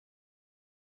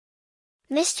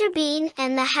Mr. Bean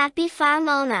and the Happy Farm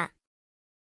Owner.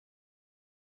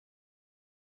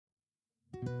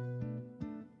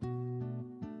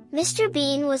 Mr.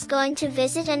 Bean was going to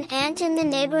visit an aunt in the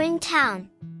neighboring town,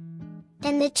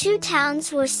 and the two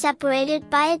towns were separated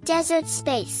by a desert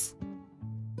space.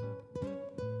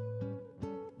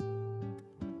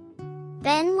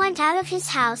 Ben went out of his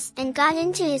house and got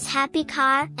into his happy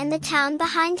car and the town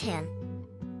behind him,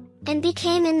 and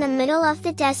became in the middle of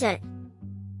the desert.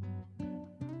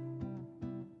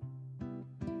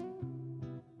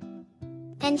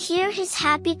 And here his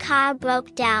happy car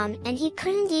broke down and he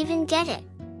couldn't even get it.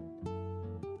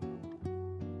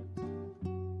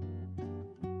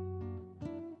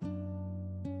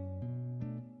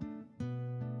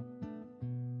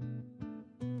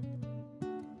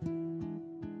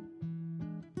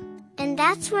 And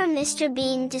that's where Mr.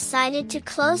 Bean decided to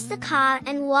close the car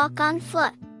and walk on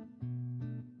foot.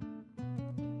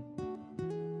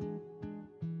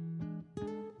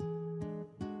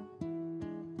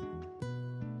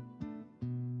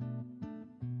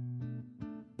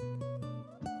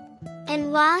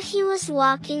 And while he was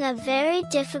walking, a very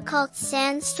difficult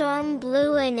sandstorm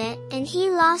blew in it and he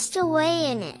lost a way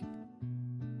in it.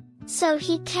 So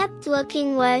he kept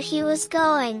looking where he was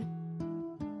going.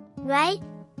 Right,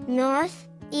 north,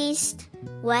 east,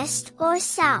 west, or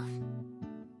south.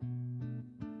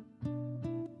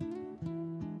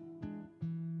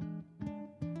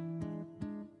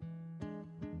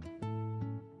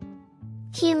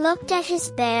 He looked at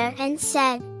his bear and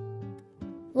said,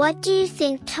 "What do you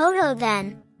think, Toto,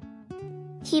 then?"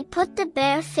 He put the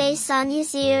bear face on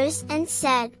his ears and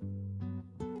said,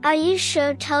 "Are you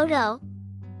sure, Toto?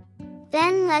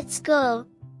 Then let's go."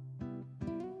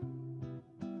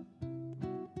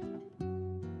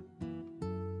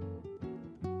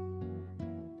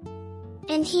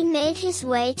 And he made his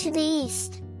way to the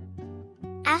east.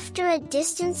 After a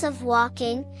distance of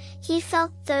walking, he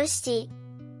felt thirsty.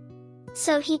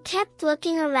 So he kept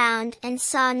looking around and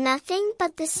saw nothing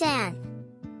but the sand,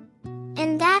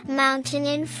 and that mountain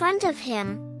in front of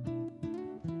him.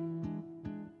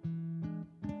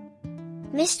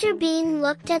 Mr. Bean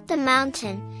looked at the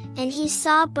mountain, and he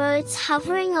saw birds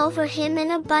hovering over him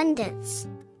in abundance.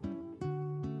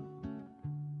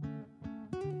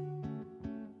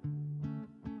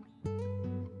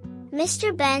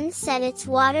 Mr. Ben said, "It's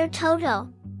water, Toto.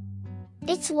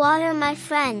 It's water, my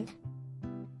friend."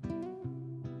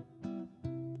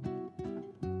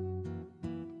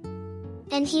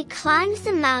 And he climbed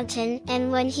the mountain,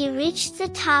 and when he reached the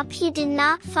top he did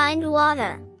not find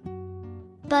water,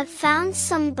 but found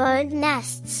some bird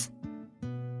nests.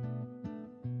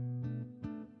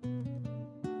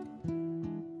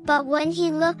 But when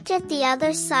he looked at the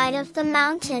other side of the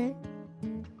mountain,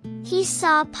 he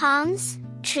saw palms,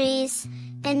 trees,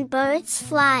 and birds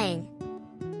flying.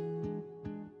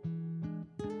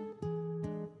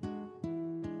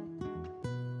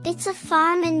 It's a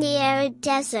farm in the arid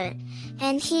desert,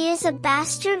 and he is a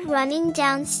bastard running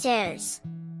downstairs.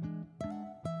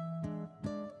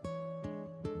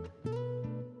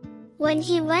 When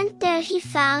he went there he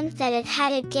found that it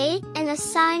had a gate and a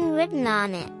sign written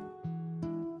on it,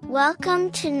 "Welcome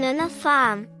to Nuna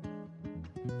Farm."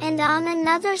 And on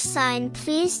another sign,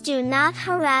 "Please do not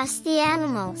harass the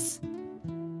animals."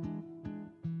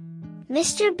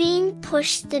 Mr. Bean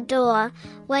pushed the door,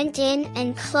 went in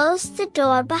and closed the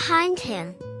door behind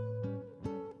him.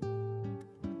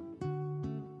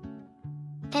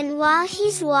 And while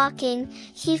he's walking,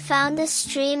 he found a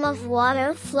stream of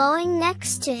water flowing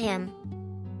next to him.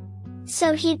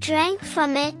 So he drank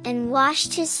from it and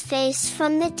washed his face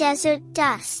from the desert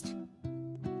dust.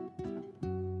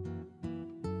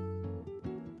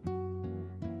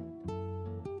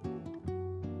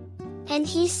 And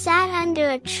he sat under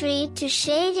a tree to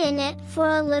shade in it for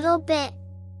a little bit.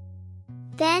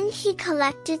 Then he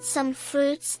collected some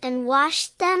fruits and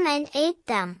washed them and ate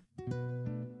them,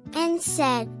 and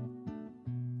said,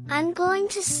 "I'm going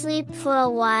to sleep for a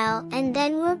while and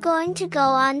then we're going to go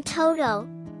on, Toto.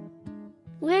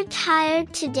 We're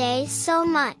tired today so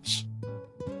much."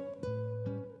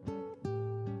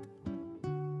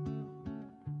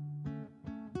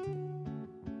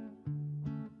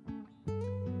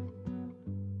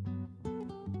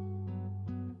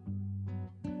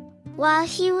 While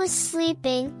he was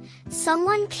sleeping,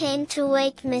 someone came to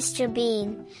wake Mr.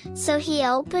 Bean, so he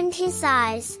opened his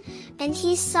eyes, and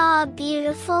he saw a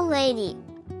beautiful lady.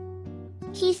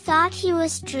 He thought he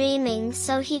was dreaming,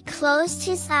 so he closed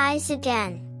his eyes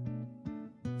again.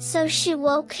 So she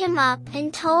woke him up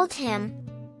and told him.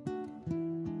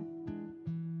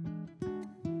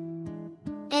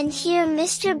 And here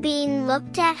Mr. Bean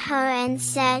looked at her and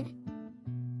said,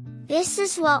 This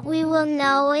is what we will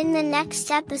know in the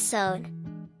next episode.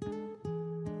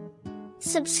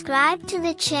 Subscribe to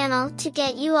the channel to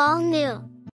get you all new